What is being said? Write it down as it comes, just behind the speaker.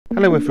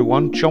Hello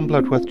everyone, John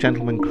Bloodworth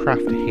Gentleman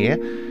Crafter here,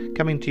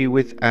 coming to you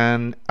with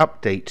an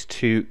update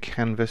to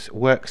Canvas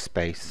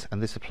Workspace,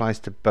 and this applies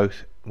to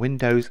both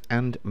Windows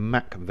and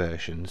Mac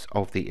versions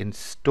of the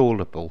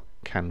installable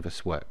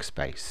Canvas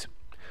Workspace.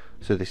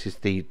 So this is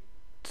the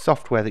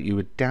software that you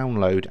would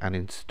download and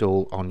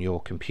install on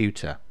your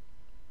computer.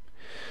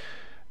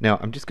 Now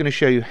I'm just going to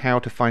show you how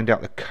to find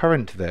out the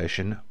current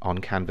version on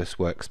Canvas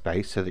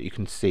Workspace so that you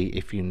can see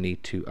if you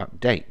need to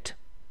update.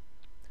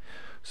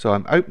 So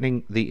I'm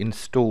opening the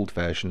installed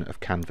version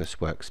of Canvas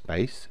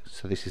Workspace,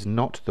 so this is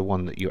not the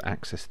one that you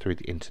access through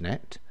the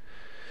internet,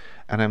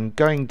 and I'm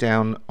going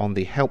down on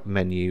the help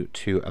menu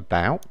to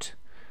About,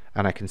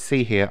 and I can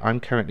see here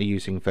I'm currently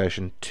using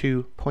version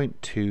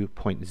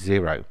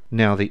 2.2.0.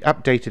 Now the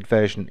updated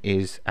version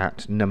is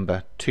at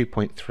number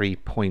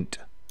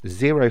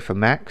 2.3.0 for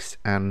Macs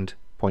and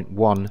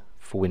 0.1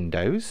 for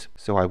Windows,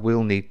 so I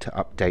will need to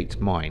update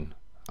mine.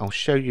 I'll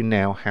show you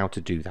now how to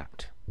do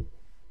that.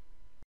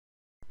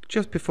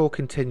 Just before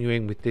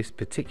continuing with this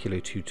particular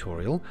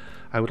tutorial,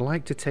 I would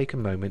like to take a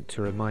moment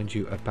to remind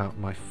you about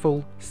my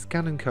full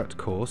Scan and Cut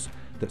course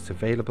that's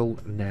available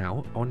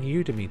now on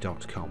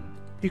udemy.com.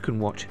 You can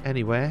watch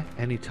anywhere,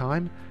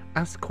 anytime,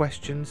 ask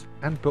questions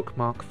and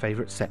bookmark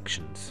favourite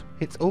sections.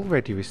 It's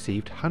already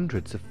received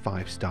hundreds of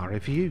 5-star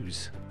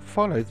reviews.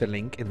 Follow the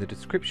link in the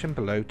description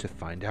below to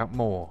find out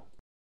more.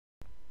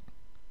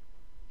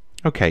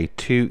 Okay,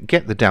 to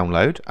get the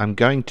download, I'm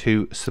going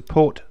to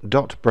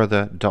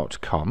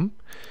support.brother.com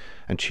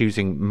and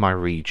choosing my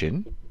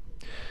region.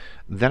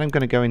 Then I'm going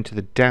to go into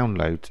the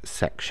downloads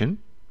section,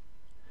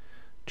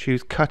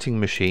 choose cutting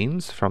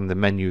machines from the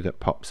menu that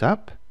pops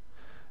up,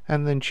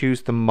 and then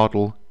choose the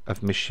model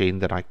of machine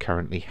that I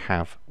currently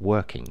have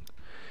working.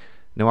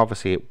 Now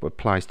obviously it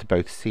applies to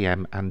both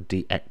CM and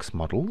DX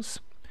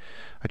models.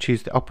 I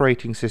choose the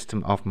operating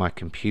system of my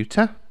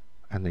computer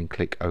and then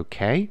click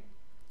OK.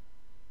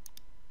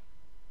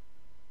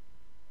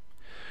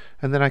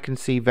 And then I can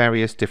see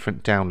various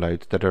different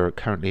downloads that are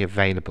currently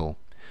available.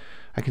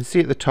 I can see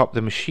at the top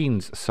the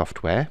machines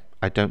software.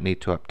 I don't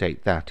need to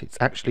update that. It's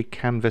actually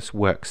Canvas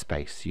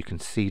Workspace. You can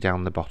see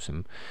down the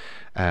bottom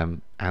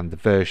and the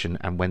version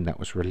and when that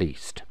was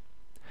released.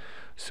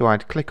 So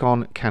I'd click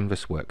on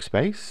Canvas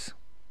Workspace,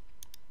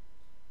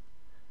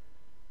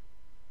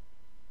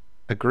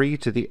 agree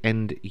to the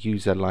end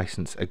user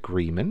license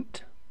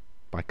agreement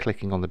by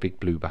clicking on the big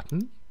blue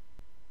button.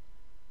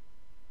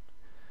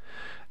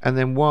 And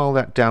then while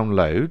that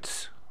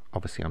downloads,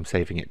 obviously I'm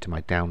saving it to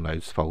my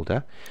downloads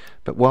folder,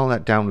 but while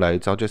that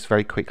downloads I'll just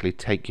very quickly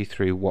take you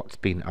through what's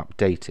been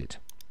updated.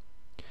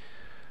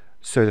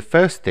 So the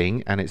first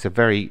thing, and it's a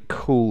very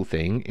cool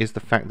thing, is the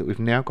fact that we've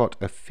now got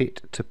a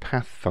fit to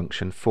path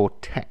function for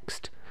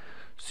text.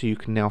 So you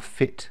can now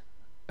fit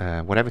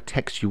whatever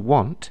text you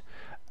want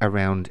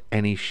around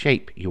any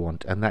shape you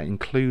want, and that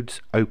includes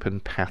open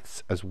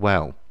paths as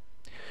well.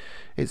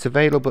 It's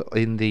available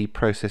in the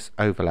process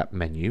overlap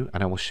menu,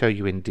 and I will show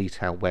you in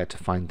detail where to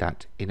find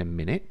that in a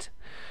minute.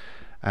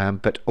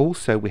 But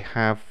also we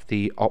have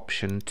the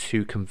option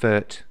to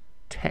convert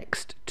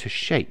text to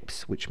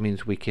shapes, which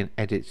means we can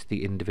edit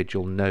the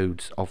individual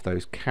nodes of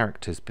those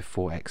characters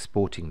before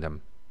exporting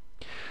them.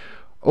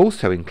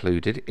 Also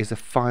included is a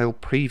file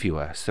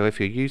previewer, so if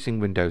you're using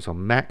Windows or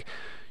Mac,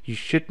 you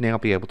should now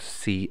be able to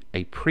see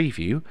a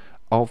preview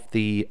of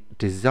the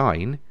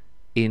design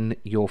in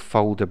your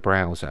folder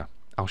browser.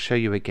 I'll show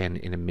you again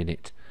in a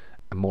minute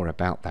more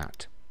about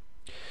that.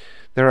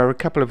 There are a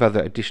couple of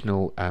other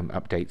additional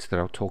updates that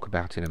I'll talk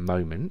about in a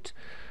moment,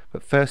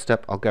 but first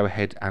up I'll go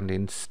ahead and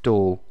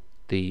install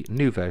the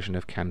new version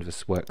of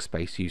Canvas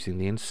Workspace using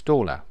the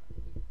installer.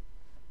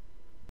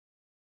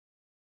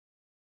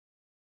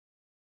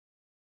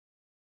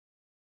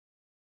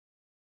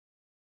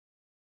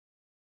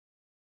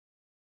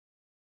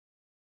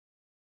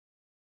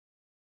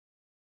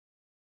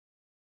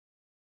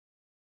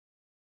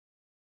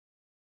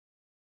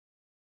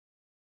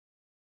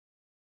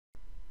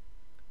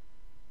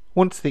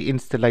 Once the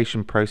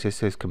installation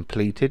process is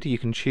completed, you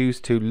can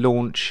choose to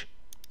launch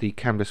the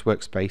Canvas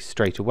Workspace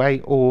straight away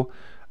or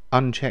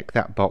uncheck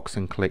that box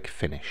and click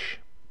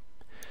Finish.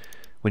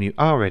 When you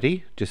are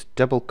ready, just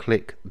double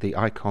click the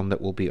icon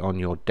that will be on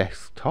your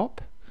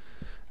desktop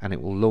and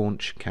it will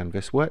launch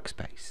Canvas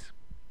Workspace.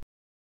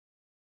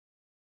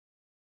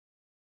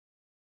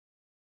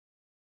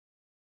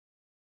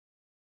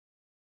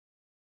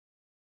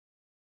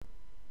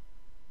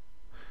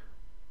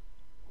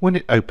 When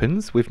it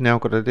opens, we've now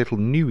got a little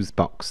news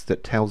box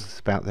that tells us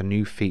about the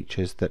new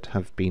features that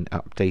have been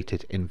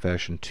updated in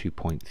version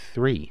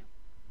 2.3.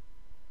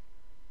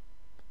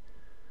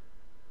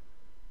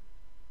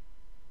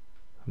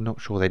 I'm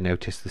not sure they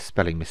noticed the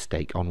spelling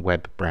mistake on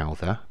web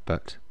browser,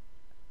 but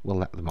we'll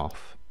let them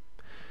off.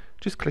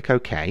 Just click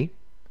OK.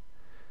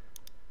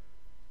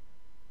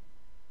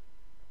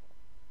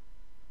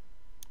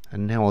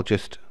 And now I'll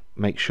just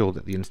make sure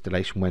that the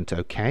installation went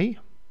OK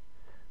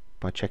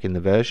by checking the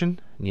version.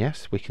 And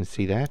yes, we can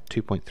see there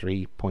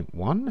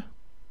 2.3.1.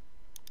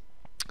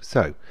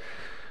 So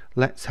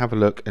let's have a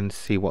look and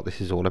see what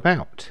this is all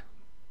about.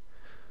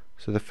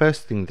 So the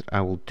first thing that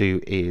I will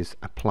do is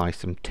apply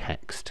some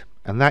text,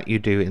 and that you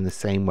do in the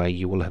same way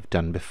you will have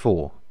done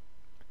before.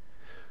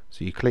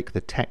 So you click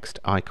the text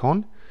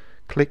icon,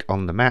 click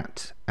on the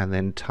mat, and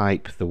then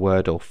type the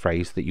word or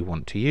phrase that you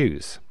want to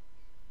use.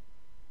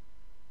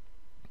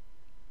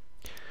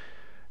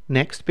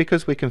 Next,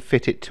 because we can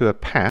fit it to a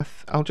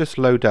path, I'll just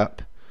load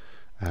up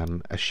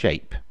a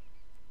shape.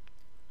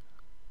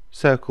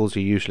 Circles are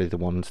usually the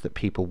ones that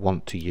people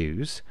want to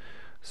use,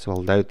 so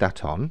I'll load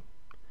that on.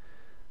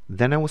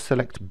 Then I will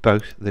select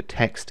both the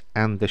text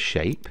and the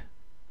shape.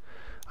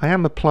 I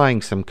am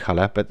applying some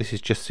colour, but this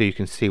is just so you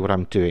can see what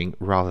I'm doing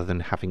rather than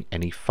having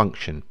any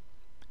function.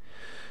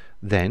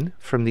 Then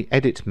from the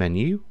Edit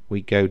menu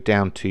we go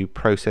down to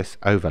Process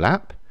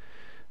Overlap,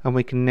 and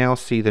we can now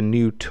see the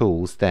new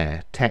tools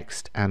there,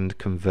 Text and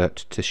Convert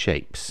to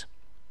Shapes.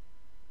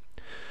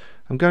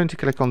 I'm going to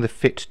click on the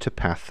Fit to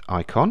Path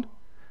icon,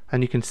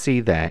 and you can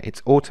see there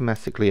it's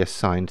automatically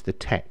assigned the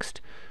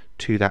text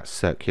to that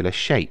circular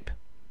shape.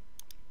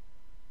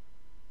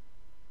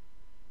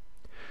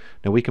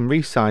 Now we can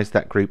resize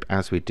that group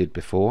as we did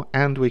before,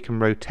 and we can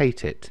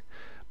rotate it,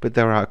 but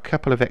there are a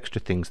couple of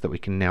extra things that we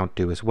can now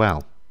do as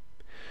well.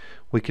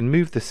 We can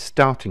move the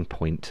starting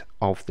point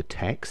of the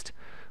text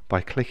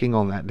by clicking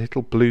on that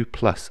little blue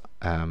plus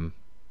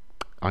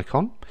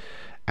icon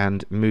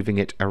and moving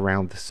it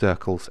around the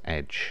circle's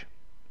edge.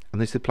 And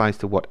this applies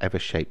to whatever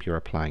shape you're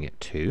applying it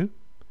to.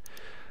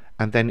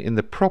 And then in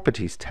the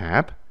Properties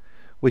tab,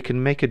 we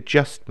can make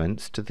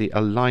adjustments to the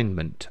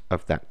alignment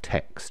of that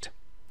text.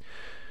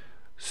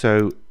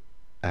 So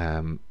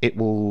it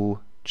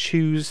will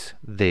choose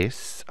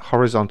this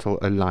horizontal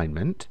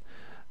alignment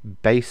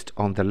based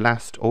on the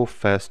last or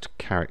first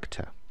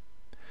character.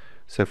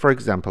 So for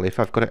example, if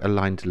I've got it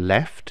aligned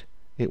left,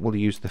 it will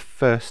use the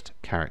first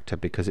character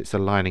because it's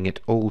aligning it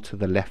all to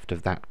the left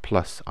of that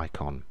plus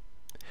icon.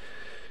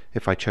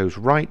 If I chose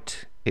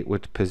right, it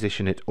would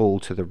position it all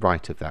to the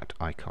right of that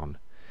icon.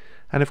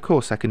 And of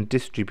course I can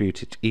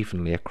distribute it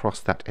evenly across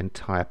that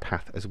entire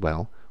path as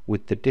well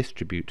with the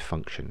distribute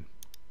function.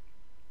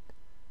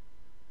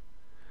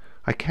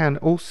 I can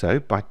also,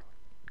 by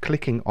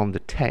clicking on the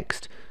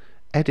text,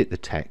 edit the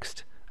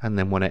text, and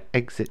then when I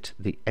exit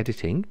the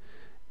editing,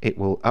 it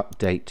will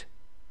update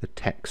the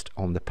text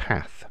on the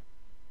path.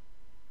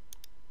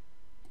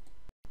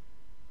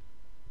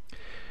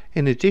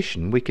 In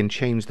addition, we can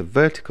change the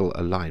vertical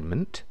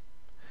alignment,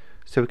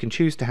 so we can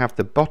choose to have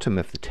the bottom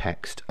of the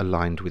text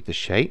aligned with the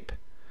shape,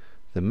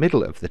 the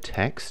middle of the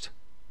text,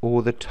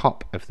 or the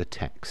top of the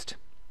text.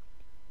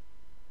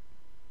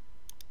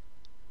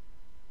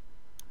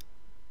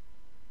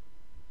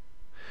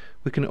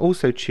 We can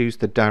also choose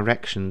the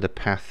direction the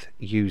path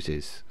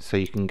uses, so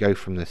you can go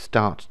from the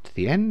start to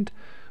the end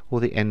or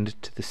the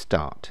end to the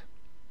start.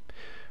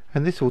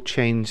 And this will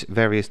change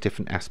various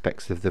different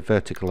aspects of the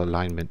vertical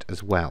alignment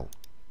as well.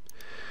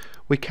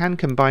 We can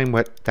combine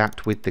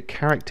that with the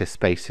character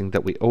spacing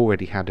that we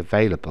already had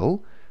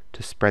available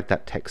to spread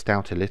that text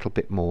out a little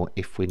bit more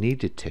if we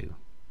needed to.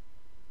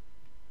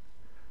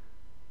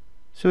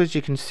 So as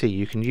you can see,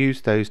 you can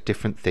use those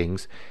different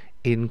things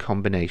in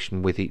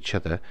combination with each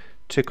other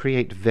to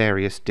create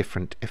various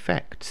different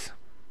effects.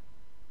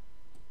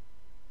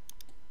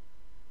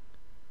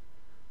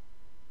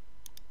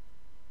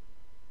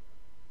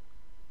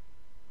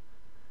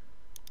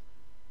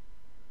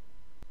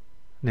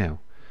 Now,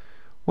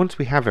 once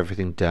we have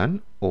everything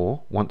done,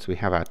 or once we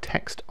have our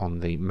text on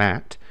the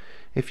mat,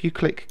 if you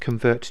click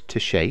Convert to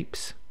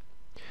Shapes,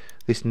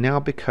 this now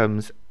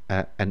becomes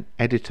an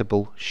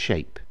editable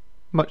shape,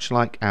 much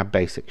like our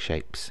basic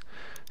shapes.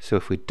 So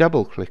if we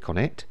double click on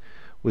it,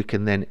 we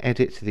can then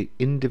edit the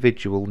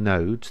individual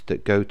nodes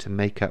that go to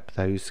make up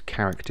those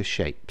character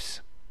shapes.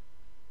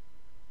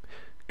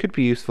 Could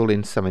be useful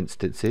in some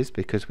instances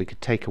because we could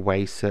take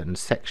away certain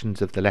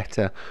sections of the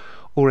letter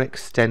or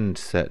extend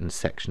certain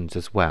sections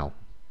as well.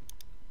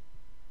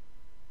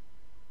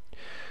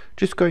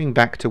 Just going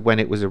back to when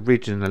it was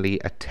originally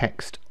a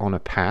text on a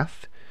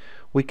path,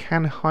 we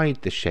can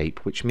hide the shape,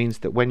 which means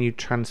that when you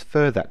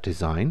transfer that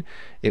design,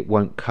 it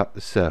won't cut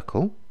the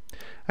circle.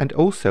 And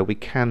also we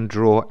can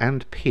draw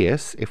and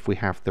pierce if we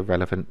have the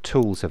relevant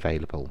tools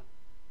available.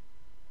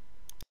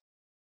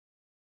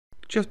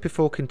 Just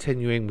before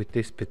continuing with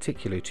this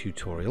particular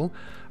tutorial,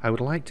 I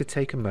would like to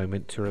take a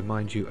moment to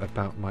remind you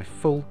about my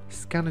full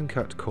Scan and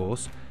Cut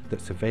course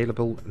that's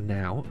available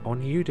now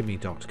on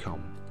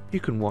udemy.com. You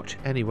can watch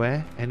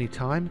anywhere,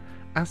 anytime,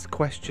 ask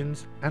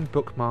questions and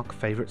bookmark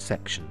favourite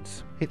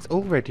sections. It's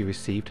already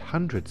received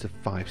hundreds of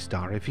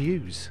 5-star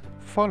reviews.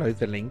 Follow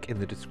the link in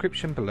the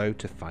description below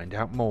to find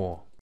out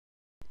more.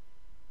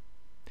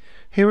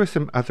 Here are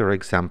some other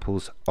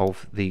examples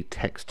of the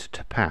text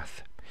to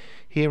path.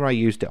 Here I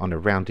used it on a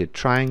rounded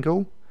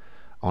triangle,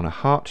 on a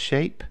heart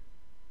shape,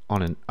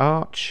 on an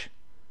arch,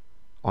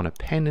 on a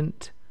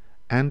pennant,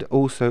 and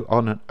also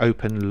on an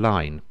open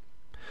line.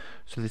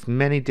 So there's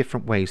many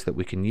different ways that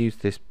we can use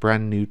this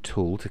brand new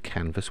tool to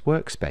Canvas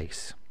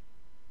Workspace.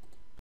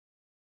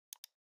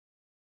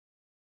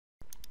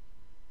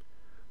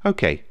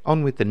 Okay,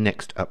 on with the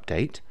next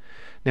update.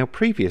 Now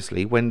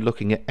previously, when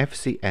looking at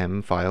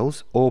FCM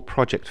files or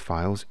project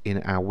files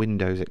in our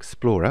Windows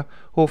Explorer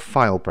or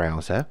file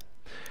browser,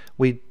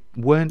 we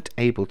weren't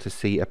able to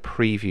see a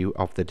preview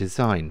of the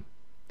design.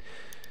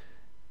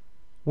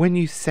 When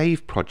you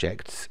save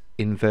projects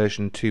in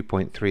version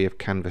 2.3 of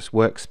Canvas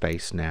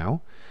Workspace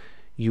now,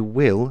 you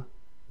will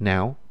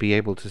now be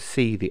able to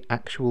see the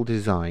actual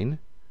design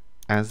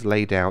as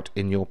laid out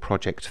in your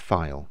project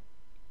file.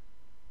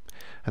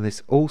 And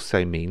this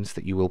also means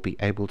that you will be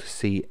able to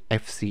see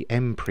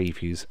FCM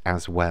previews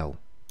as well.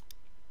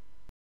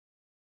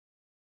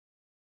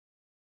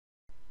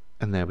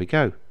 And there we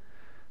go.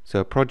 So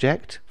a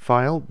project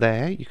file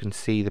there, you can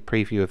see the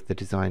preview of the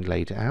design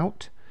laid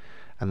out,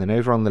 and then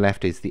over on the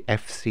left is the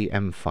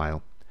FCM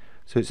file.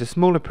 So it's a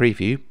smaller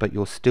preview, but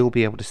you'll still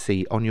be able to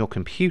see on your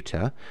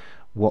computer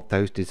what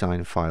those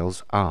design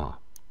files are.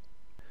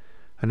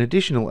 An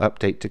additional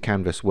update to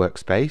Canvas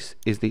Workspace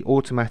is the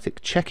automatic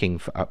checking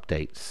for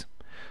updates.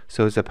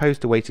 So as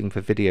opposed to waiting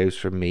for videos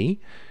from me,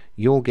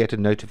 you'll get a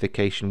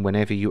notification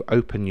whenever you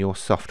open your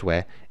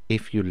software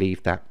if you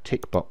leave that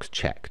tick box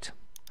checked.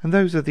 And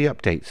those are the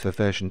updates for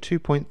version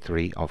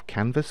 2.3 of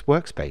Canvas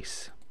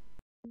Workspace.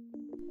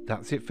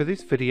 That's it for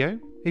this video.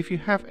 If you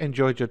have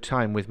enjoyed your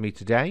time with me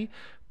today,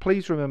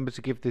 please remember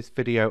to give this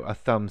video a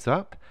thumbs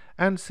up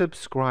and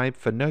subscribe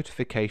for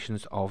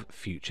notifications of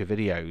future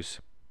videos.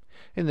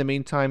 In the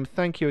meantime,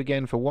 thank you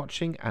again for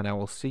watching, and I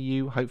will see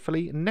you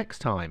hopefully next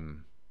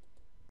time.